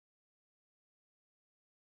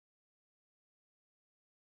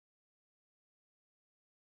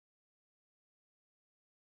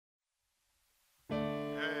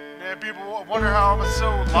Man, people wonder how I'm so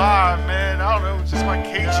live, man. I don't know, it's just my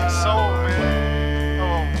Cajun soul, man.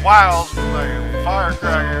 I'm a wild, like a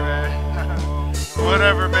firecracker, man.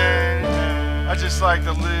 Whatever, man. I just like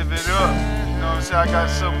to live it up. You know what I'm saying? I got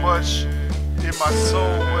so much in my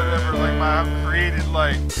soul, whatever, like my created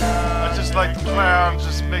life. I just like to clown,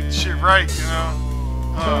 just make the shit right, you know?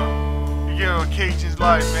 You get a Cajun's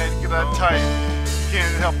life, man. You get that tight.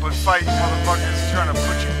 Can't help but fight motherfuckers trying to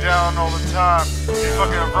put you down all the time. You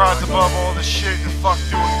fucking rise above all the shit and fuck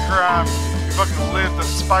doing crime. You fucking live the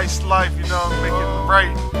spiced life, you know, make it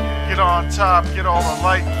right. Get on top, get all the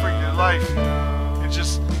light for your life. And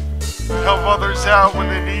just help others out when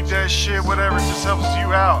they need that shit, whatever, just helps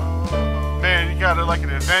you out. Man, you gotta like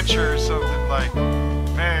an adventure or something, like,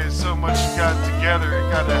 man, so much you got together, you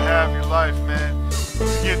gotta have your life, man.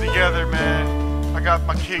 Get together, man. I got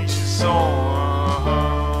my Cajun soul,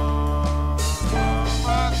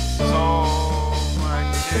 my soul, my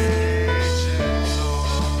Cajun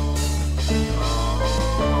soul,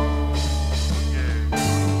 yeah.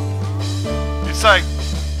 It's like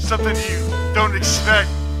something you don't expect,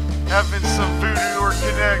 having some voodoo or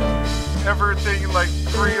connect, everything like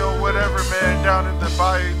Creole, whatever, man, down in the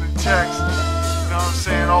bayou in the text, you know what I'm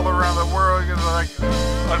saying, all around the world, you know, like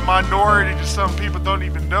a minority to some people don't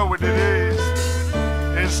even know what it is.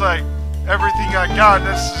 It's like everything I got,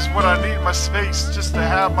 that's just what I need in my space, just to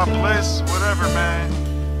have my bliss, whatever, man.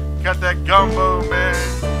 Got that gumbo, man,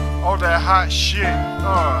 all that hot shit,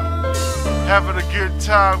 having a good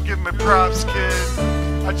time, giving me props, kid.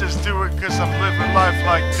 I just do it cause I'm living life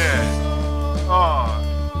like that.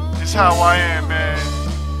 It's how I am, man.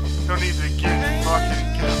 Don't need to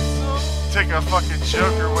take a fucking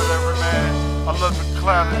joke or whatever, man. I love the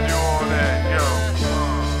clown and do all that, yo.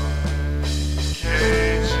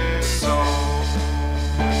 Cajun soul,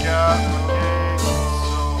 I got my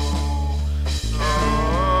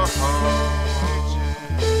Cajun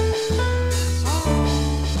soul.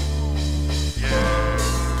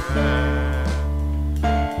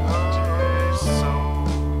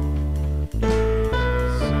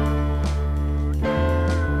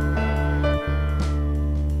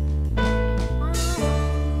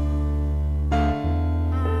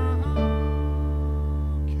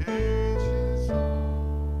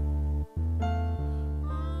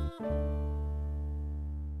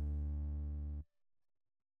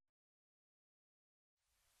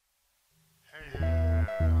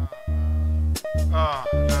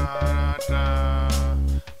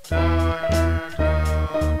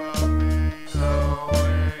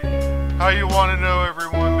 How you wanna know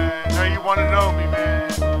everyone, man? How you wanna know me, man?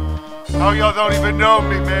 How y'all don't even know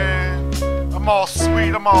me, man? I'm all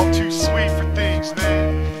sweet, I'm all too sweet for things,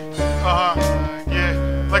 man.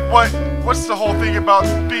 Yeah. Like what's the whole thing about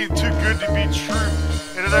being too good to be true?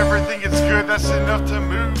 And if everything is good, that's enough to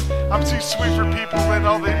move. I'm too sweet for people and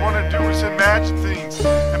all they wanna do is imagine things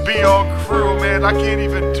and be all cruel, man. I can't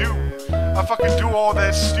even do. I fucking do all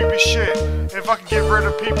that stupid shit and fucking get rid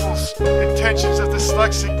of people's intentions of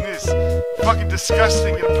dyslexicness. Fucking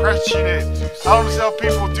disgusting and impressionate. I don't know how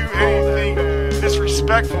people do anything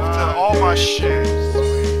disrespectful to all my shit.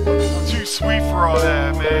 I'm too sweet for all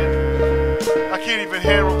that, man. I can't even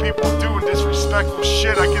handle people doing disrespectful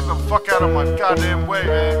shit. I get the fuck out of my goddamn way,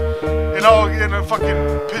 man. And all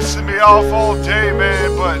fucking pissing me off all day,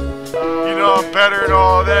 man. But you know I'm better and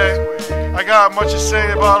all that. I got much to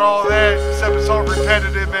say about all that, except it's all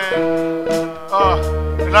repetitive, man.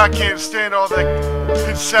 And I can't stand all that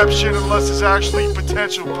conception unless there's actually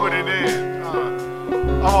potential put it in.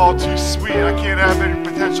 I'm all too sweet. I can't have any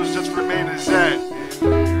potential, just remain as that.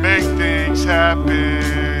 Make things happen.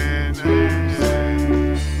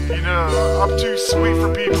 You know, I'm too sweet for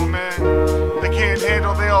people, man. They can't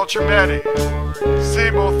handle the all traumatic.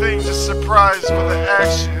 Same old thing, just surprised for the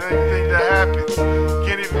action, anything that happens.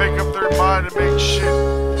 Can't even make up their mind to make shit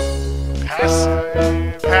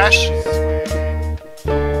passion.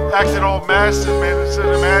 Acting all massive, man, instead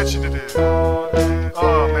of imaginative.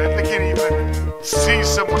 Oh, man, they can't even see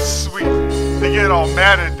someone sweet. They get all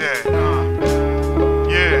mad at that.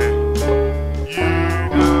 Yeah. You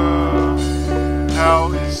know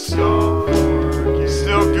how it's so.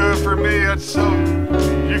 Still good for me, that's so.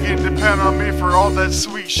 You can depend on me for all that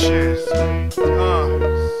sweet shit. You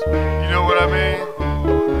know what I mean?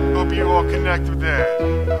 Hope you all connect with that.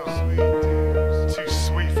 Too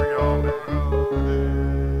sweet for y'all, man.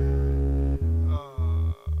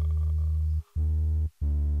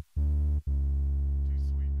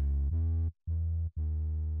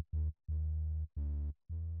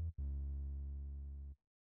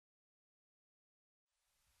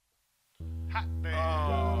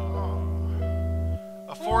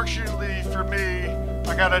 Unfortunately for me,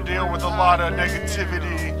 I gotta deal with a lot of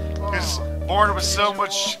negativity, because born with so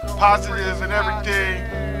much positive and everything,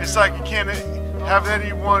 it's like you can't have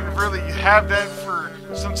anyone really have that for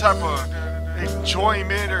some type of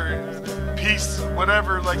enjoyment or peace,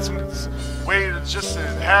 whatever, like some way to just to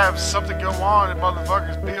have something go on, and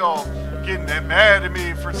motherfuckers be all getting that mad at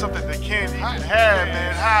me for something they can't even have,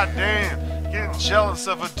 man. Hot damn, getting jealous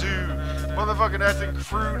of a dude, motherfucking acting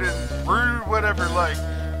crude and rude, whatever. Like,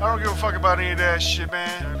 I don't give a fuck about any of that shit,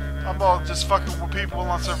 man. I'm all just fucking with people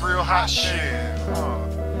on some real hot shit.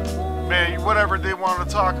 Man, whatever they want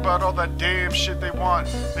to talk about, all that damn shit they want,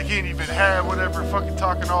 they can't even have, whatever, fucking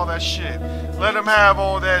talking all that shit. Let them have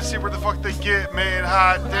all that, see where the fuck they get, man.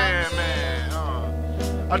 Hot damn,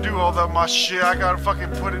 man. I do all that my shit. I gotta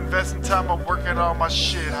fucking invest in time. I'm working on my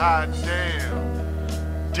shit. Hot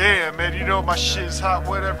damn. Damn, man, you know my shit's hot,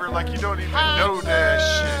 whatever. Like, you don't even know that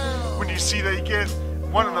shit. When you see that, you get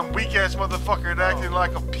one of them weak ass motherfuckers acting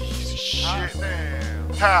like a piece of shit,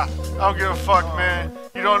 man. Ha, I don't give a fuck, man.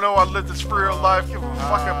 You don't know I live this real life. Give a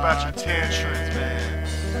fuck about your tantrums, man.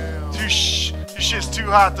 Your shit's too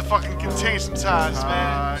hot to fucking contain sometimes,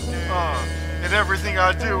 man. And everything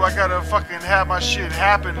I do, I gotta fucking have my shit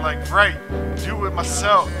happen, like, right. Do it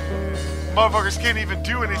myself. Motherfuckers can't even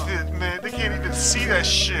do anything, man. They can't even see that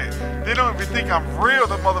shit. They don't even think I'm real,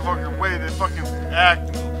 the motherfucking way they fucking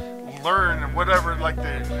act and learn and whatever, like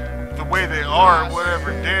the way they are,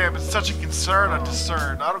 whatever. Damn, it's such a concern I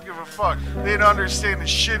discern. I don't give a fuck. They don't understand the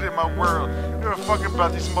shit in my world. I don't give a fuck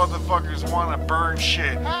about these motherfuckers wanna burn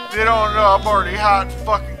shit. They don't know I'm already hot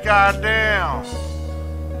fucking goddamn.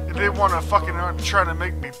 If they wanna fucking try to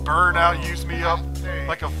make me burn out, use me up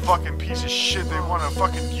like a fucking piece of shit, they wanna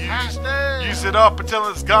fucking use it up until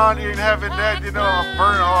it's gone. You ain't having that, you know, I'm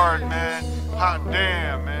burning hard, man. Hot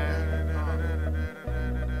damn, man.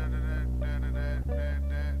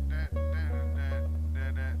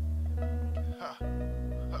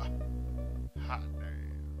 Hot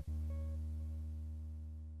damn.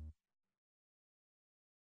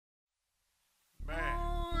 Man,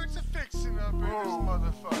 it's a fixin' up in this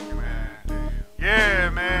motherfucker, man. Yeah,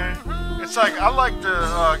 man. It's like, I like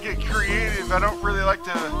to get creative. I don't really like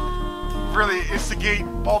to really instigate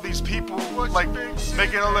all these people, like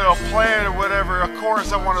making a little plan or whatever. Of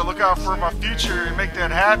course, I want to look out for my future and make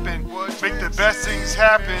that happen, make the best things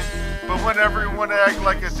happen. But when everyone act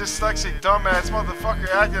like a dyslexic dumbass motherfucker,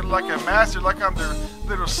 acting like a master, like I'm their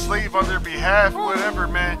little slave on their behalf, whatever,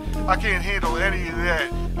 man, I can't handle any of that.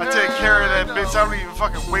 I take care of that bitch. I don't even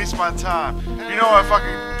fucking waste my time. You know, I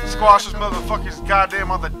fucking squash those motherfuckers goddamn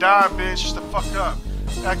on the dime, bitch. Shut the fuck up.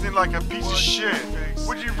 Acting like a piece of shit.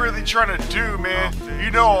 What you really trying to do, man? You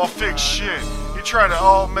know I'll fix shit. You try to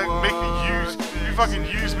all make me use. You fucking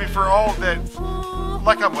use me for all that,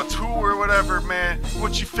 like I'm a tool or whatever, man.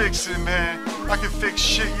 What you fixing, man? I can fix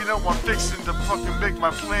shit. You know I'm fixing to fucking make my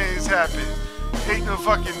plans happen. Ain't no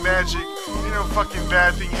fucking magic. Ain't no fucking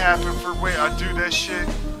bad thing happen for the way I do that shit.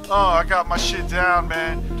 I got my shit down,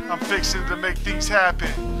 man. I'm fixing to make things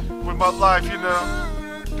happen with my life, you know.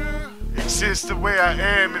 Exist the way I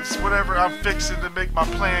am, it's whatever I'm fixing to make my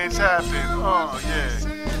plans happen.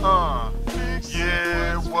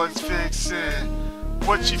 Yeah, what's fixing?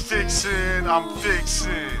 What you fixing? I'm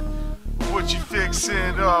fixing. What you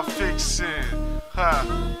fixing? Fixing.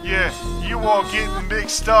 Yeah, you all getting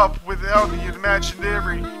mixed up with all the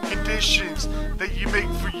imaginary conditions that you make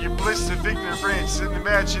for your bliss of ignorance and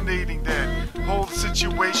imaginating that whole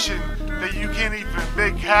situation that you can't even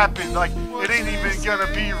make happen. Like, it ain't even gonna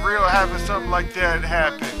be real having something like that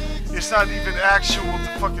happen. It's not even actual to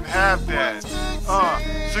fucking have that.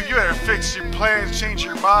 So you better fix your plans, change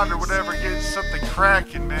your mind or whatever, get something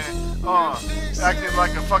cracking, man. Acting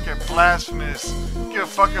like a fucking blasphemous. Give a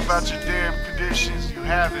fuck about your damn conditions. You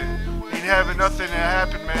haven't. Ain't having nothing to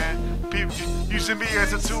happen, man. People using me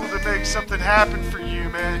as a tool to make something happen for you,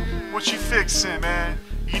 man. What you fixing, man?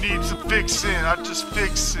 You need some fixing. I just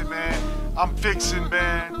fix it, man. I'm fixing,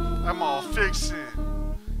 man. I'm all fixing.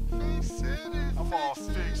 I'm all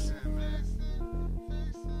fixing, man.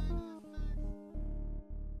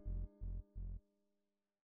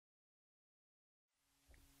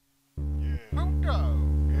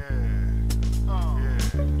 Yeah.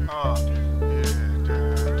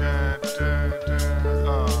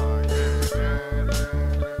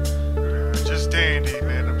 Just dandy,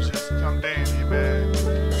 man. I'm dandy, man.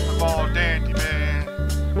 I'm all dandy, man.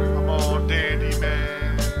 I'm all dandy,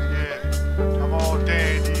 man. Yeah. I'm all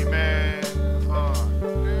dandy, man.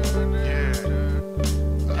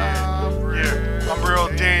 Yeah. I'm real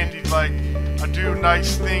dandy, like I do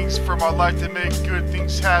nice things for my life to make good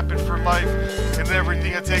things happen for life and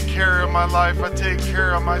everything. I take care of my life, I take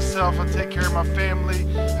care of myself, I take care of my family.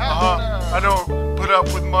 I don't put up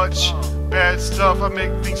with much bad stuff. I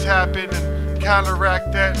make things happen and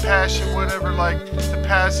counteract that passion, whatever, like the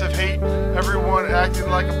passive hate, everyone acting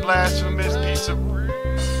like a blasphemous piece of.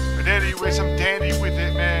 But anyways, I'm dandy with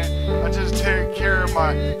it, man. I just take care of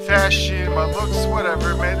my fashion, my looks,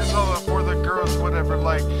 whatever, man. It's all for the girls, whatever,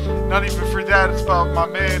 like, not even for that, it's about my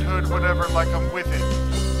manhood, whatever, like, I'm with it.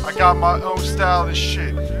 I got my own style and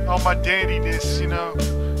shit, all my dandiness, you know,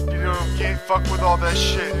 can't fuck with all that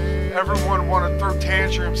shit. Everyone wanna throw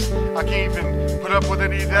tantrums, I can't even put up with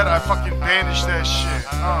any of that, I fucking banish that shit,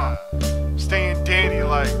 staying dandy,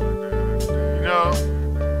 like, you know.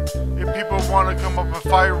 If people want to come up and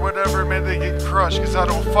fight or whatever, man, they get crushed, because I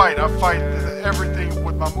don't fight. I fight everything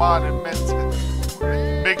with my mind and mental.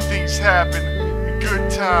 Make things happen in good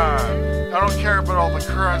time. I don't care about all the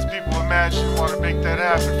crimes people imagine want to make that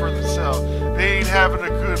happen for themselves. They ain't having a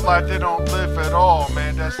good life. They don't live at all,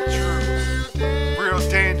 man. That's the truth. Real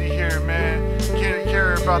dandy here, man. Can't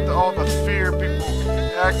care about all the fear. People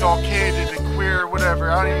act all candid and queer, whatever.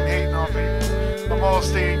 I ain't hating on people. I'm all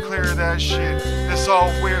staying clear of that shit. It's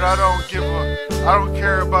all weird. I don't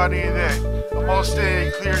care about any of that. I'm all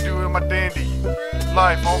staying clear doing my dandy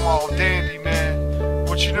life. I'm all dandy, man.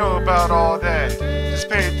 What you know about all that? Just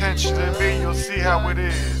pay attention to me. You'll see how it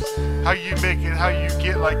is. How you make it, how you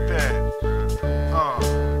get like that.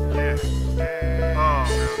 Yeah.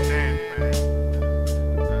 Real dandy, man.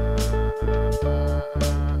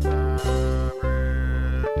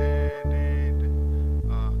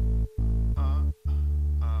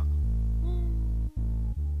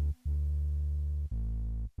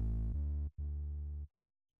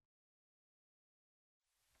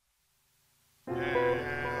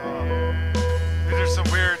 There's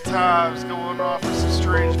some weird times going on for some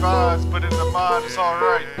strange vibes, but in the mind it's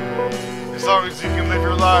alright. As long as you can live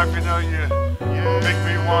your life, you know, you make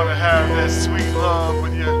me want to have that sweet love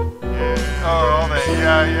with you. All that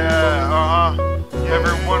YaYa,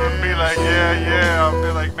 Everyone would be like, yeah. I'll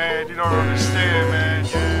be like, man, you don't understand, man.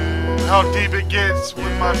 How deep it gets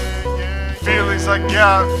with my feelings I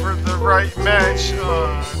got for the right match.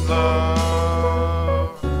 Love.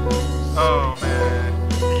 Oh, man.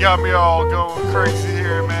 You got me all going crazy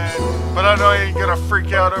here, man. But I know I ain't gonna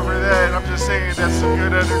freak out over that. I'm just saying that's some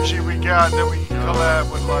good energy we got that we can collab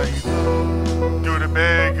with, like, go to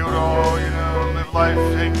bed, go to all, you know, live life,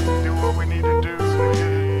 do what we need to do so we get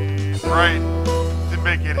it right, to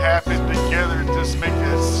make it happen together, just make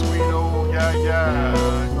that sweet old YaYa.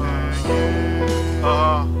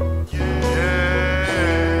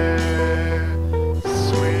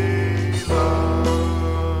 Sweet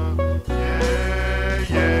love,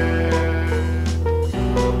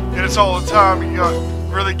 And it's all the time, you got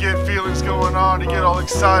really get feelings going on, you get all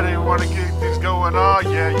excited, you want to get things going on,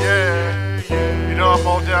 You know I'm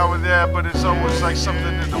all down with that, but it's always like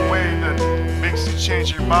something in the way that makes you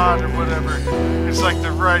change your mind or whatever. It's like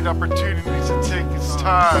the right opportunity to take its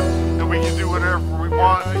time, and we can do whatever we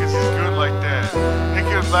want because it's good like that. It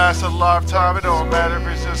could last a lifetime, it don't matter if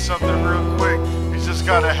it's just something real quick. You just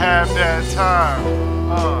gotta have that time,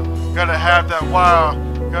 gotta have that wow,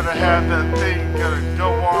 gotta have that thing, gotta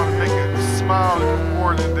go on and make it smile and do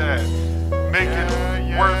more than that. Make it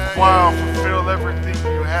worthwhile, fulfill everything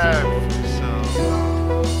you have for yourself.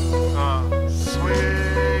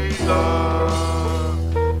 Sweet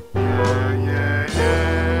love,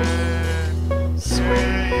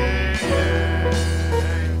 sweet,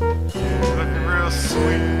 looking real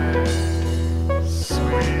sweet, man.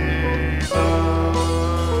 Sweet love,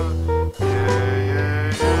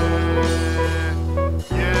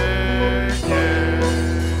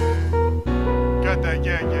 got that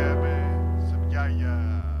man, some YaYa.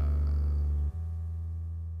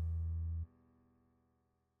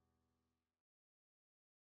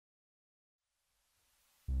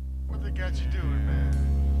 What they got you doing, man?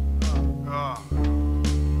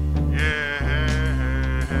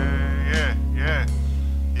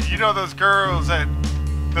 You know those girls that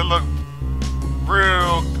look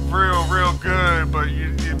real good, but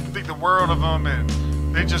you think the world of them, and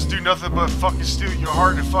they just do nothing but fucking steal your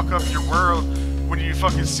heart and fuck up your world. When you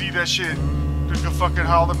fucking see that shit, you can fucking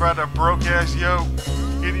holler about a broke ass Yoke.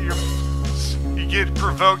 You get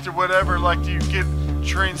provoked or whatever, like you get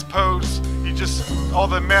transposed. You just, all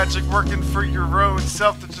the magic working for your own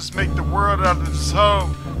self to just make the world out of this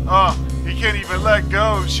home. You can't even let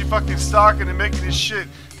go. She fucking stalking and making this shit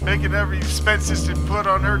making every expense system put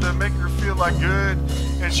on her to make her feel like good,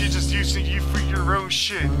 and she's just using you for your own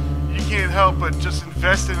shit. You can't help but just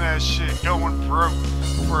invest in that shit, going broke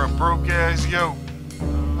for a broke ass yoke.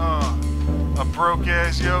 A broke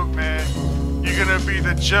ass yoke, man. You're gonna be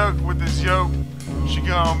the joke with this yoke. She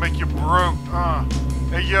gonna make you broke.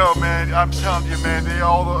 Hey yo, man, I'm telling you, man, they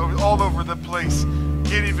all over the place.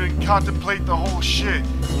 Can't even contemplate the whole shit.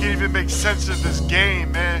 Can't even make sense of this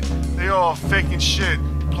game, man. They all faking shit,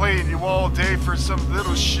 playing you all day for some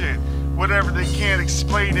little shit. Whatever, they can't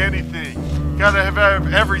explain anything. Gotta have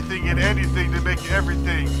everything and anything to make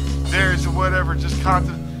everything theirs or whatever. Just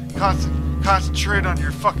concentrate on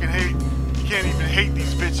your fucking hate. You can't even hate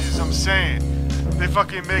these bitches, I'm saying. They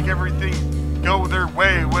fucking make everything go their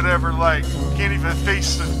way, whatever, like, can't even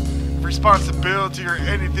face the responsibility or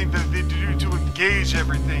anything that they do to engage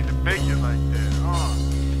everything to make it like that.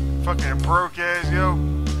 Fucking broke ass yoke.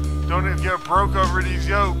 Don't even get broke over these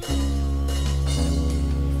yoke.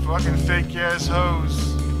 Fucking fake ass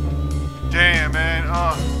hoes. Damn, man.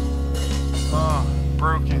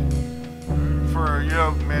 Broken for a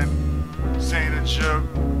yoke, man. Saying a joke.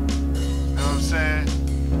 You know what I'm saying?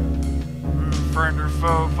 Friend or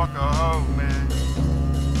foe, fuck a hoe, man.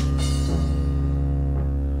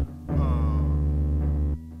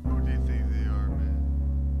 Who do you think they are, man?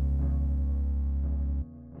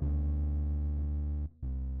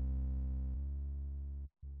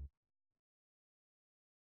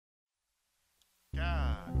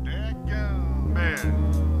 God, dadgum, man.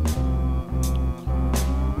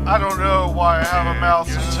 I don't know why I have a mouth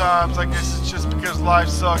sometimes. I guess it's just because life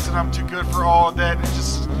sucks and I'm too good for all of that. It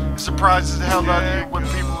surprises the hell out of me when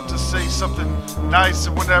people just say something nice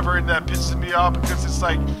and whatever, and that pisses me off because it's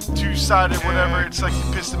like two-sided, whatever. It's like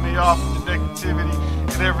you're pissing me off with the negativity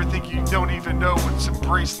and everything. You don't even know what's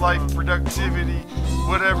embrace life, productivity,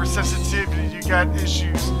 whatever, sensitivity. You got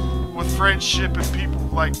issues with friendship and people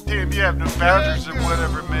like, damn, you have no boundaries or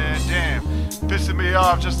whatever, man. Damn, pissing me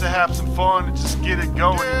off just to have some fun and just get it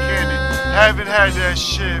going. Haven't had that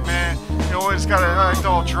shit, man. You always gotta act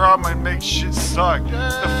all drama and make shit suck.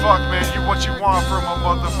 The fuck, man? What you want from a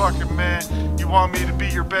motherfucker, man? You want me to be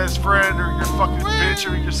your best friend or your fucking bitch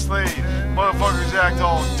or your slave? Motherfuckers act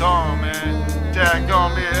all dumb, man.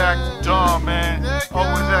 Dadgum, me acting dumb, man.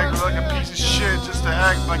 Always acting like a piece of shit just to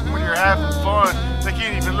act like when you're having fun. They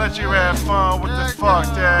can't even let you have fun. What the fuck,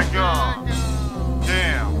 dadgum?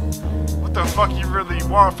 Damn. What the fuck you really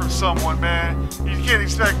want from someone, man? You can't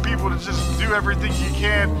expect people to just do everything you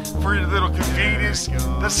can for your little convenience.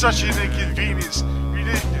 That's such an inconvenience.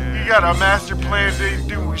 You got a master plan, they ain't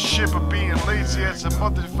doing shit but being lazy as a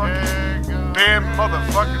motherfucking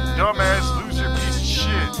motherfucking dumbass loser piece of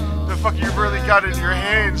shit. The fuck you really got in your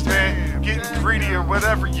hands, man? Getting greedy or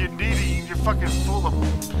whatever you need eating. You're fucking full of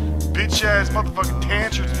bitch ass motherfucking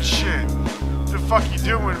tantrums and shit. The fuck you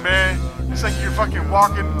doing, man? It's like you're fucking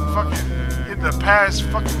walking fucking in the past,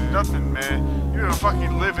 fucking nothing, man. You're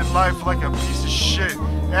fucking living life like a piece of shit.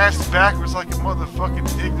 Ass backwards like a motherfucking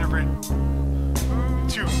ignorant.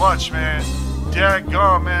 Too much, man.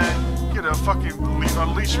 Dadgum, man. Get a fucking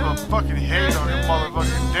unleash my fucking hate on your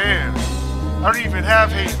motherfucking damn. I don't even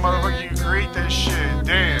have hate, motherfucker. You create that shit.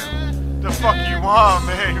 Damn. The fuck you want,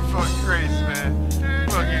 man? You're fucking crazy, man.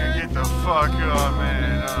 Fucking get the fuck up,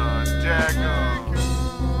 man. Dadgum.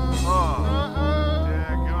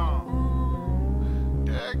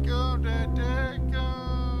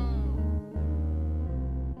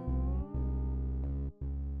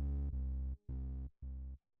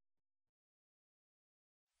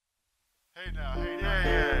 Hey now,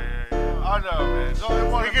 yeah. I know, man. It's only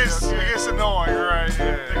one. It gets annoying, right?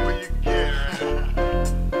 Yeah. Think what you can get, right?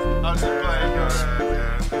 I'm just playing,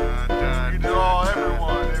 you do all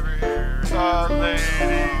everyone every here.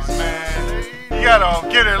 Ladies, man. You gotta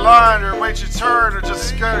get in line or wait your turn or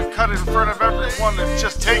just gotta cut in front of everyone and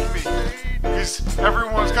just take me. Because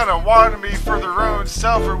everyone's kind of wanting me for their own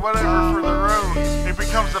self or whatever for their own. It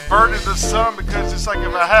becomes a burden to some because it's like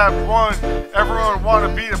if I have one, everyone want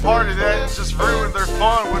to be a part of that and just ruin their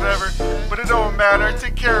fun, whatever. But it don't matter, I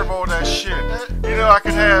take care of all that shit. You know, I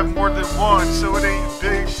can have more than one, so it ain't a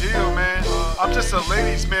big deal, man. I'm just a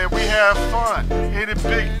ladies' man, we have fun. Ain't a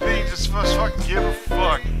big thing, just fucking give a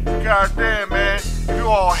fuck. Goddamn, man. If you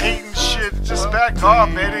all hating shit, just back off,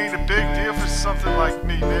 man. It ain't a big deal for something like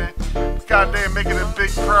me, man. Goddamn, making a big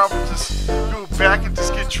problem, just go back and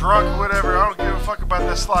just get drunk or whatever. I don't give a fuck about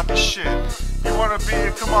that sloppy shit. You wanna be,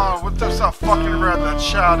 come on, stop fucking around that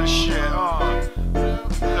childish shit.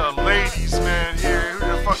 The ladies, man, here, who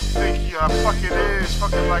the fuck you think you fucking is?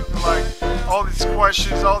 Fucking like all these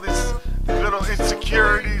questions, all these little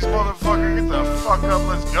insecurities, motherfucker. Get the fuck up,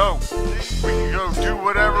 let's go. We can go go do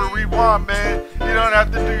whatever we want, man. You don't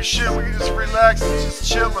have to do shit. We can just relax and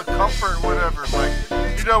just chill and comfort, whatever.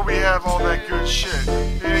 Like, you know we have all that good shit.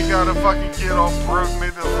 You ain't gotta fucking get all broke,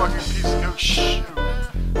 maybe a fucking piece of good shit.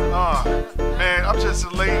 Man, I'm just a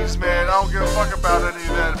ladies man. I don't give a fuck about any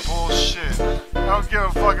of that bullshit. I don't give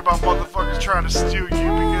a fuck about motherfuckers trying to steal you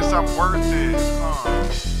because I'm worth it.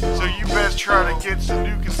 So you best try to get some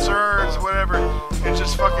new concerns, whatever, and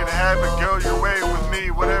just fucking have it go your way with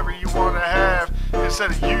me, whatever you want to have,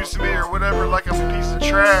 instead of using me or whatever like I'm a piece of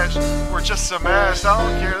trash or just some ass. I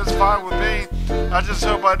don't care, that's fine with me. I just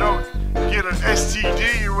hope I don't get an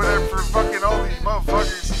STD or whatever for fucking all these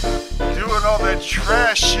motherfuckers doing all that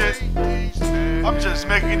trash shit. I'm just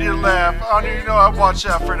making you laugh. I don't even know I watch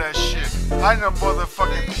out for that shit. I know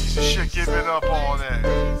motherfucking piece of shit giving up all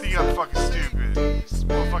that. Think I'm fucking stupid. This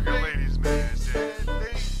motherfucking ladies, man.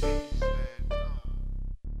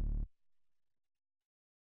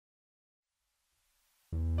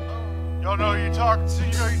 Y'all know who you're talking to,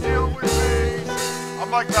 you know you're dealing with me. I'm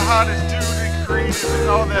like the hottest dude in creative and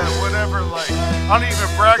all that, whatever. Like, I don't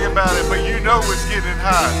even brag about it, but you know it's getting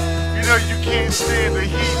hot. You know you can't stand the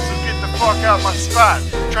heat, so get the fuck out my spot.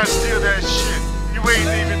 Try to steal that shit. You ain't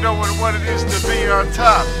even knowing what it is to be on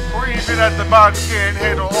top, or even at the bottom. You can't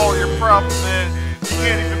handle all your problems, man. You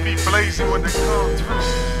can't even be blazing when they come through.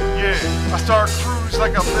 Yeah, I start cruise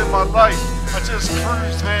like I live my life. I just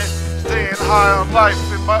cruise, man, staying high on life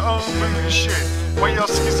in my own mood and shit. While y'all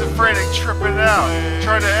schizophrenic tripping out,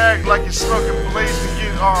 trying to act like you're smoking Blazin,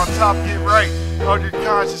 get on top, get right on your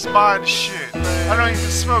conscious mind and shit. I don't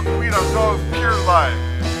even smoke weed, I'm going pure life.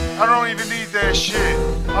 I don't even need that shit.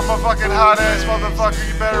 I'm a fucking hot ass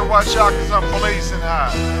motherfucker. You better watch out cause I'm blazing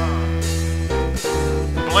hot.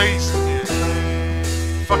 Blazing, yeah.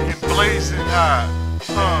 Fucking blazing hot.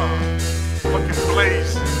 Fucking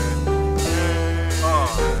blazing.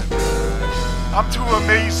 I'm too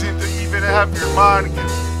amazing to even have your mind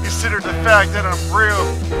consider the fact that I'm real,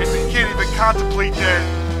 and you can't even contemplate that,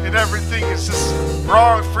 and everything is just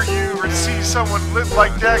wrong for you, or see someone live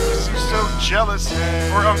like that because you're so jealous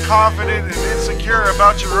or unconfident and insecure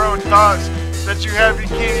about your own thoughts that you have. You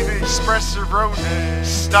can't even express your own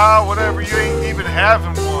style, whatever. You ain't even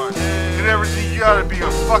having one, and everything. You gotta be a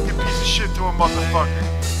fucking piece of shit to a motherfucker.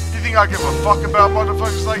 You think I give a fuck about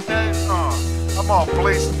motherfuckers like that? I'm all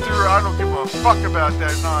blazing through. I don't give a fuck about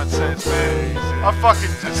that nonsense, man. I fucking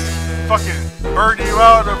just fucking burn you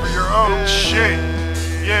out over your own shit.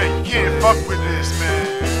 Yeah, you can't fuck with this,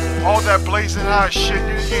 man. All that blazing hot shit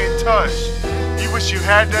you can't touch. You wish you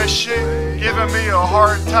had that shit? Giving me a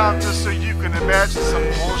hard time just so you can imagine some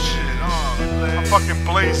bullshit. I'm fucking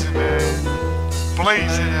blazing, man.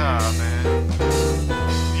 Blazing out, man.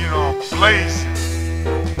 You know, blazing.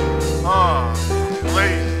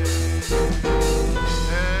 Blazing.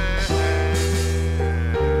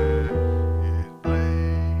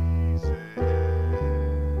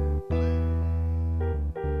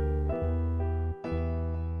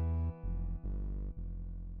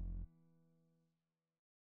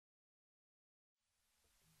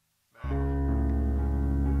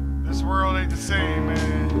 This world ain't the same,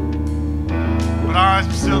 man. But I'm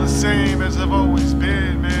still the same as I've always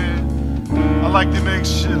been, man. I like to make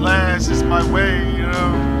shit last, it's my way, you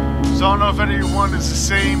know. So I don't know if anyone is the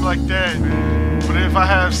same like that. But if I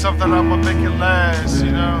have something, I'm gonna make it last,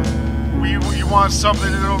 you know. You want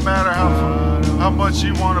something, it don't matter how much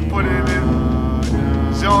you want to put in it.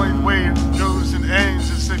 It's the only way it goes and ends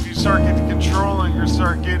is if you start getting controlling or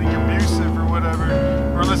start getting abusive or whatever.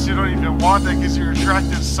 Or unless you don't even want that because you're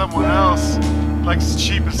attracted to someone else, like it's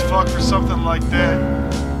cheap as fuck or something like that.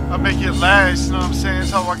 I make it last, you know what I'm saying?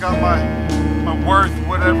 That's how I got my worth,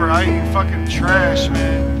 whatever. I ain't fucking trash,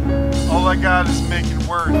 man. All I got is making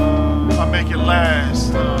worth. I make it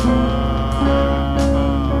last.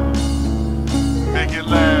 Make it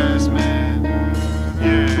last, man.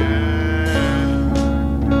 Yeah.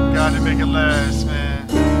 Gotta make it last, man.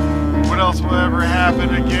 What else will ever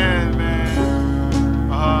happen again, man?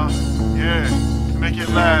 Yeah. Make it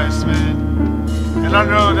last, man. And I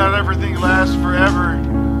know not everything lasts forever,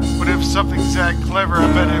 but if something's that clever, I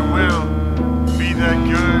bet it will be that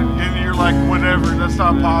good. And you're like, whatever, that's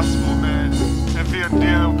not possible, man. If you're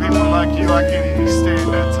dealing with people like you, I can't even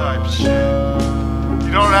stand that type of shit.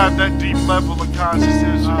 You don't have that deep level of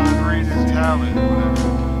consciousness or creative talent,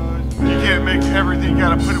 whatever. You can't make everything, you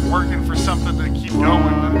gotta put it working for something to keep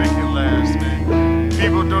going and make it last, man.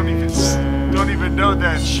 People don't even know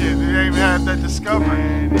that shit. They don't even have that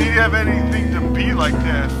discovery. They didn't have anything to be like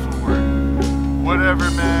that for. Whatever,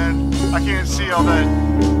 man. I can't see all that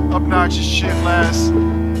obnoxious shit last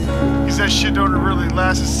Because that shit don't really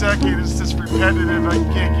last a second. It's just repetitive. I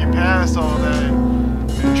can't get past all that.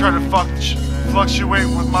 And try to fluctuate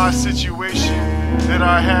with my situation that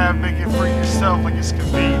I have. Make it for yourself like it's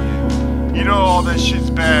convenient. You know all that shit's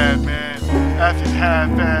bad, man. After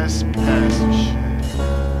half-ass pass and shit.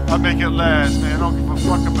 I make it last, man. I don't give a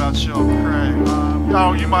fuck about y'all crack.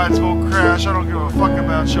 Oh, you might as well crash. I don't give a fuck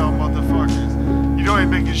about y'all motherfuckers. You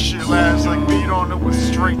ain't making shit last like me. You don't know what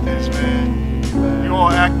strength is, man. You all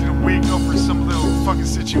acting weak over some little fucking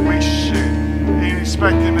situation shit. Ain't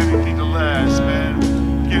expecting anything to last, man.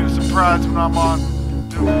 Getting surprised when I'm on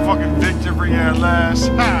the fucking victory at last.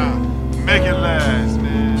 Ha! Make it last,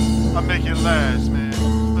 man. I make it last,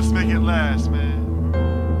 man. Let's make it last, man.